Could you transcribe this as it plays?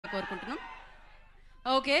కోరుకుంటున్నాం.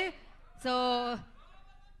 Okay, so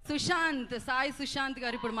Sushant, Sai Sushant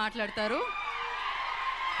గారు ఇప్పుడు మాట్లాడతారు.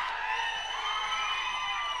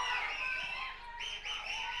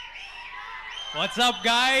 What's up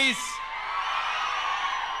guys?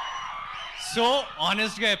 సో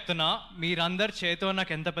ఆనెస్ట్గా చెప్తున్నా, మీరందరు చేతో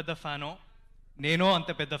నాకు ఎంత పెద్ద ఫ్యానో నేను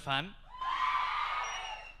అంత పెద్ద fan.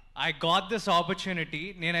 I got this opportunity.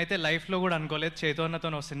 నేనైతే లైఫ్లో కూడా అనుకోలేదు చైతన్యతో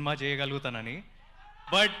ఒక సినిమా చేయగలుగుతానని.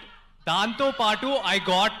 బట్ దాంతో పాటు I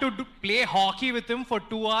got to play hockey with him for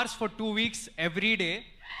 2 hours for 2 weeks every day.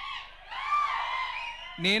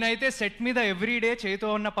 నేనైతే సెట్ మీద ఎవ్రీ డే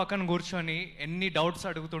చైతన్య పక్కన కూర్చొని ఎన్ని డౌట్స్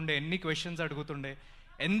అడుగుతుండే, ఎన్ని క్వశ్చన్స్ అడుగుతుండే,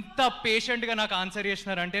 ఎంత పేషెంట్గా నాకు ఆన్సర్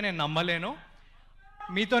చేసినారంటే నేను నమ్మలేను.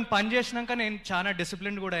 మీతో పని చేసినాక నేను చాలా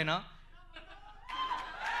డిసిప్లిన్ కూడా అయినా.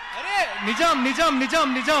 అరే నిజం నిజం నిజం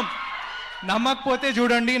నిజం, నమ్మకపోతే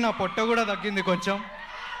చూడండి, నా పొట్ట కూడా తగ్గింది కొంచెం.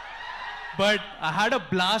 But I had a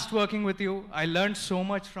blast working with you. I learn so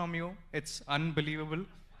much from you. It's unbelievable.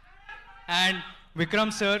 And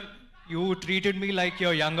Vikram sir, you treated me like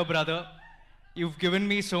your younger brother. You've given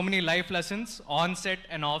me so many life lessons on set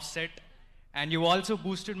and off set, and you also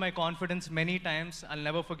boosted my confidence many times. I'll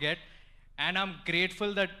never forget, and I'm grateful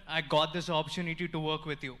that I got this opportunity to work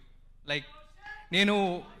with you. Like నేను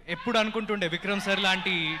ఎప్పుడు అనుకుంటుండే Vikram sir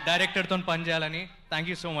లాంటి డైరెక్టర్తో పని చేయాలని.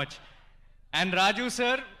 Thank you so much. And Raju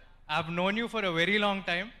sir, I've known you for a very long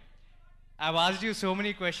time. I've asked you so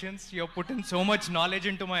many questions. You've put in so much knowledge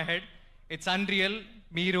into my head. It's unreal.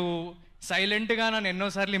 మీరు సైలెంట్గా నన్ను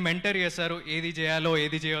ఎన్నోసార్లు mentor చేశారు, ఏది చేయాలో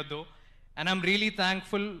ఏది చేయొద్దు. And I'm really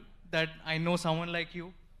thankful that I know someone like you,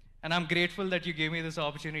 and I'm grateful that you gave me this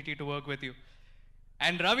opportunity to work with you.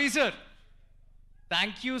 And Ravi sir,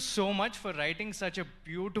 thank you so much for writing such a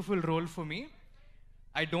beautiful role for me.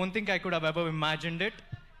 I don't think I could have ever imagined it.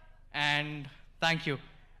 And thank you.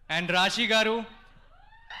 And Raashi garu,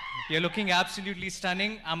 you're looking absolutely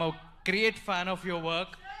stunning. I'm a great fan of your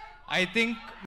work. I think